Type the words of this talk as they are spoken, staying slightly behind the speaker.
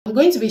I'm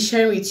going to be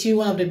sharing with you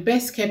one of the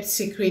best kept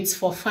secrets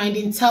for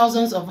finding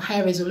thousands of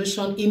high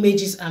resolution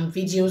images and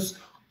videos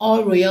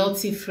all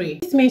royalty free.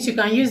 This means you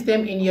can use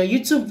them in your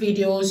YouTube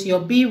videos, your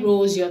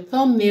B-rolls, your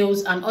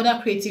thumbnails and other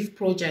creative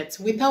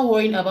projects without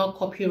worrying about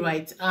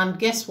copyright. And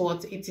guess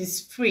what? It is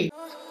free.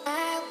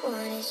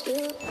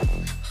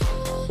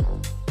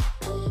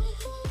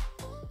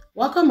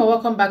 Welcome or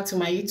welcome back to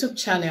my YouTube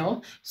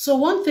channel. So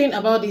one thing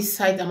about this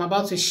site I'm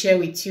about to share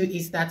with you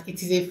is that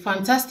it is a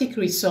fantastic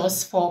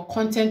resource for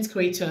content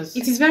creators.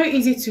 It is very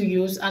easy to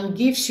use and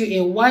gives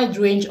you a wide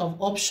range of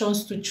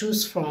options to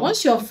choose from.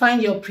 Once you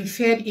find your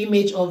preferred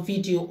image or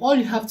video, all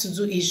you have to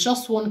do is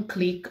just one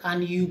click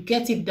and you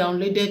get it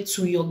downloaded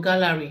to your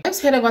gallery. Let's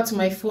head over to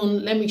my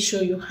phone. Let me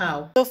show you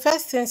how. So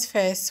first things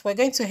first, we're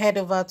going to head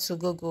over to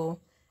Google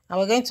and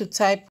we're going to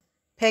type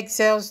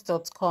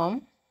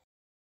pexels.com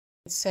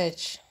and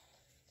search.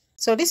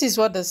 So this is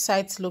what the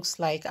site looks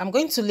like. I'm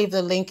going to leave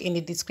the link in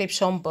the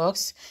description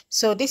box.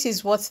 So this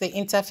is what the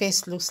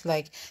interface looks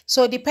like.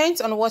 So it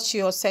depends on what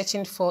you're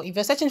searching for. If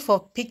you're searching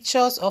for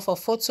pictures or for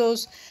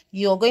photos,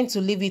 you're going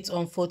to leave it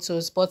on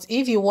photos. But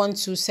if you want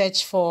to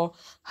search for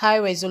high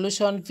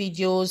resolution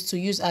videos to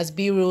use as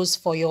B-rolls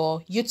for your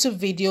YouTube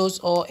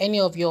videos or any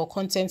of your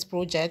content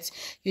projects,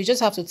 you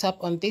just have to tap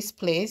on this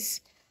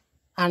place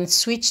and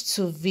switch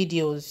to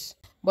videos.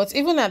 But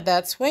even at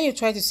that, when you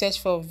try to search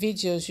for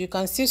videos, you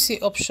can still see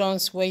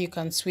options where you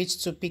can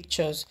switch to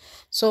pictures.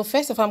 So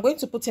first of all, I'm going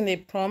to put in a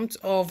prompt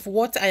of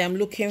what I am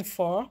looking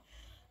for.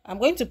 I'm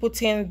going to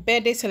put in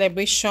birthday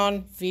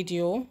celebration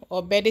video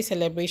or birthday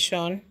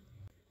celebration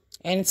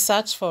and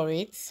search for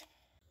it.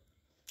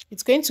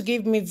 It's going to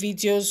give me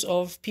videos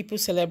of people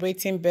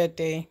celebrating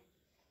birthday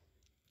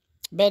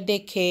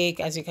cake,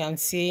 as you can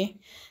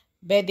see.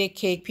 Birthday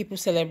cake, people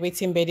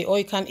celebrating birthday, or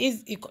you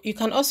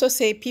can also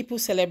say people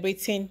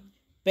celebrating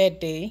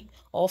birthday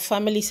or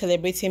family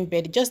celebrating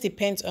birthday. It just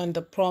depends on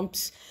the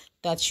prompts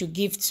that you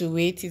give to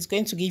it. It's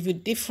going to give you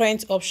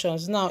different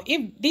options. Now,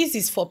 if this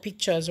is for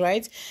pictures,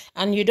 right,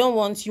 and you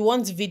want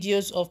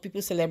videos of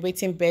people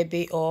celebrating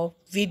birthday or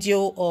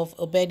video of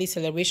a birthday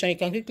celebration, you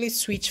can quickly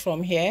switch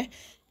from here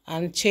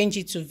and change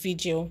it to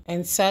video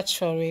and search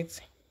for it.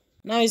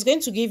 Now it's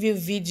going to give you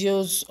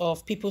videos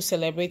of people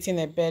celebrating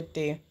a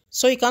birthday.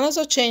 So you can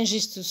also change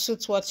this to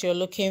suit what you're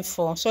looking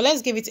for. So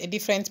let's give it a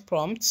different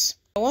prompt.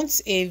 I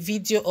want a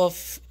video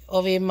of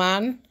a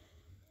man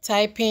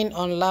typing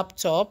on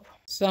laptop.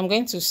 So I'm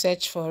going to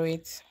search for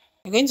it.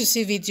 You're going to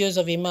see videos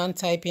of a man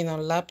typing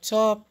on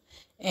laptop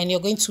and you're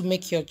going to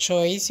make your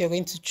choice. You're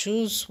going to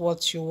choose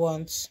what you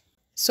want.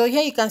 So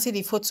here you can see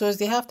the photos.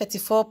 They have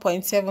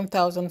 34.7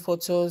 thousand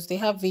photos. They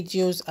have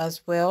videos as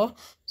well.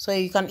 So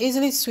you can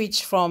easily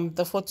switch from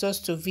the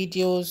photos to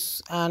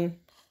videos and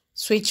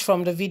switch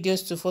from the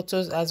videos to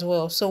photos as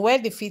well. So where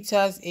the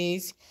filters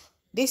is,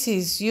 this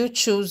is you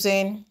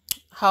choosing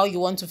how you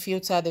want to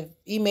filter the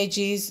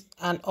images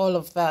and all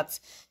of that.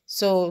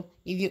 So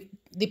if you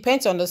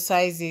depends on the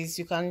sizes,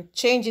 you can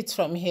change it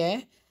from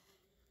here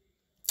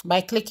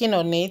by clicking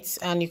on it,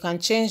 and you can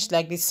change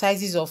like the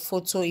sizes of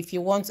photo if you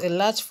want a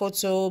large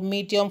photo,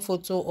 medium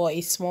photo, or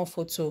a small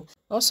photo.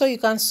 Also, you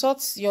can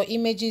sort your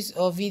images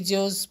or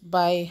videos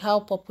by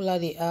how popular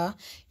they are.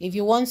 If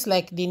you want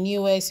like the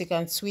newest, you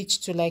can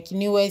switch to like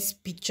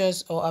newest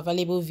pictures or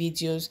available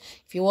videos.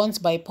 If you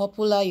want by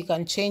popular, you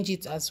can change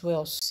it as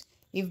well.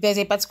 If there's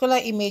a particular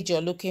image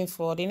you're looking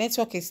for, the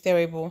network is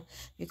terrible,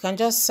 you can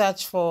just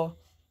search for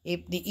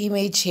the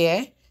image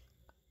here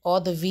or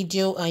the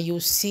video and you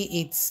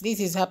see it. This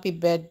is happy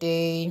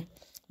birthday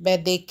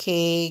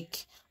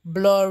cake,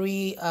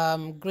 blurry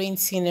green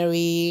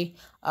scenery,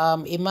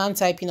 a man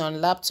typing on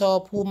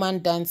laptop, woman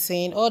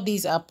dancing. All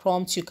these are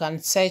prompts you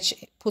can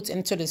put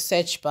into the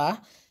search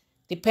bar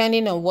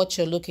depending on what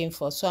you're looking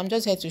for. So I'm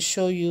just here to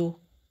show you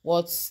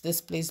what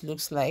this place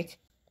looks like.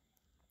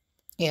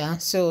 Yeah,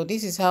 so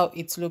this is how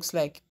it looks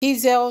like.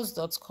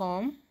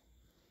 Pexels.com.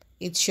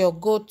 It's your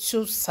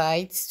go-to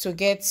site to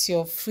get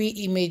your free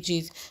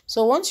images.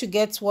 So once you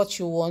get what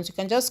you want, you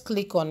can just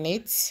click on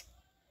it.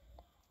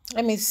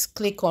 Let me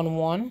click on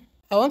one.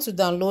 I want to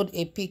download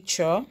a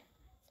picture.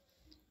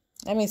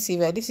 Let me see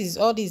where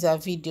all these are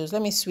videos.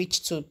 Let me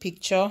switch to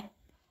picture.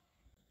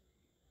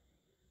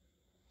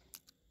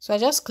 So I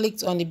just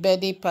clicked on the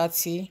birthday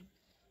party.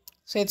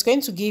 So it's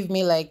going to give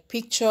me like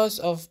pictures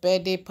of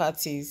birthday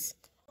parties.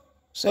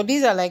 So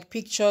these are like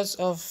pictures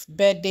of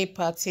birthday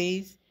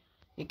parties.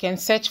 You can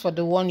search for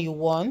the one you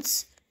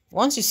want.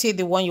 Once you see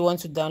the one you want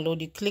to download,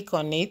 you click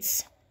on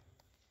it.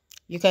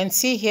 You can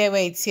see here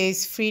where it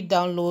says free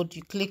download.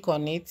 You click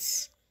on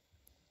it.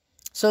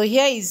 So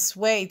here is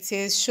where it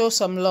says show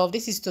some love.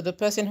 This is to the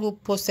person who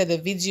posted the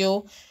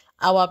video.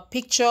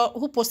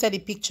 Who posted the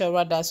picture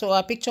rather. So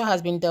our picture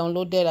has been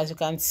downloaded, as you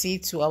can see,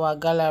 to our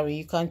gallery.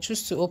 You can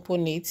choose to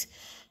open it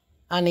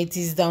and it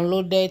is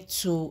downloaded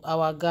to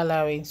our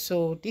gallery.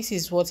 So this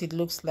is what it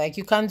looks like.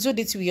 You can do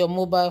this with your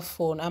mobile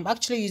phone. I'm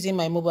actually using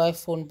my mobile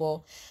phone,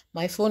 but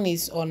my phone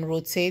is on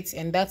rotate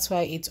and that's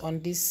why it's on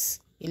this.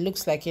 It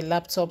looks like a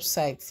laptop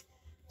site.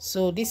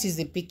 So this is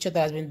the picture that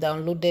has been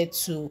downloaded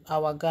to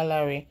our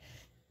gallery.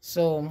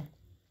 So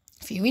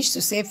if you wish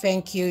to say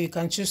thank you, you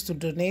can choose to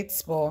donate,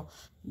 but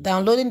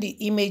downloading the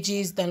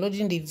images,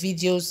 downloading the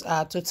videos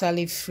are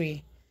totally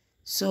free.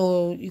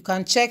 So you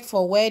can check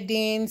for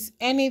weddings,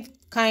 any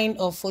kind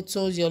of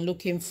photos you're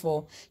looking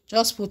for.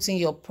 Just put in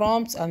your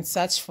prompt and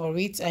search for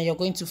it, and you're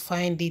going to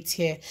find it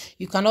here.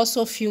 You can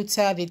also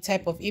filter the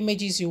type of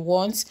images you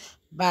want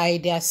by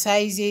their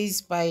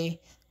sizes, by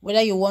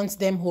whether you want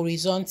them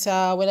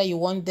horizontal, whether you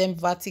want them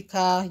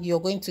vertical. You're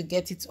going to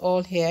get it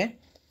all here.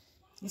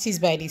 This is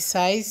by the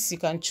size. You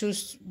can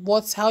choose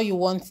how you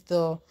want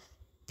the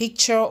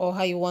picture or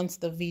how you want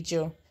the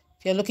video.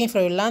 If you're looking for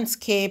a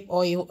landscape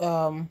or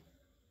a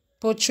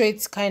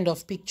portrait kind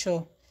of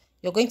picture,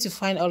 you're going to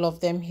find all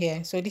of them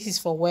here. So this is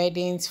for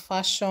weddings,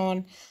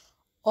 fashion,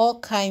 all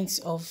kinds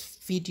of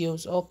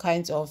videos, all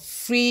kinds of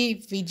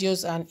free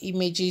videos and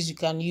images you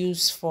can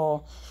use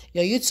for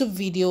your YouTube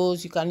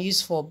videos, you can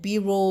use for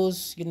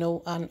b-rolls,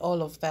 and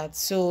all of that.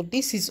 So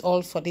this is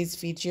all for this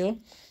video.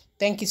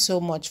 Thank you so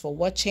much for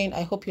watching.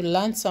 I hope you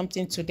learned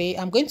something today.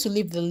 I'm going to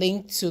leave the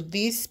link to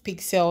these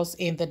pixels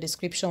in the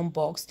description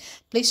box.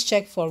 Please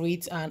check for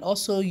it and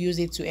also use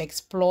it to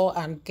explore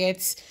and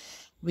get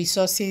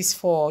resources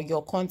for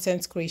your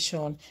content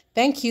creation.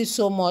 Thank you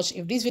so much.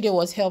 If this video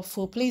was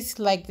helpful, please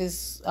like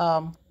this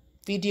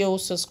video,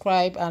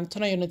 subscribe, and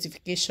turn on your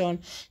notification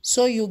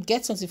so you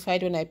get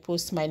notified when I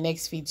post my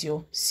next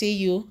video. See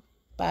you.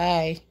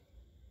 Bye.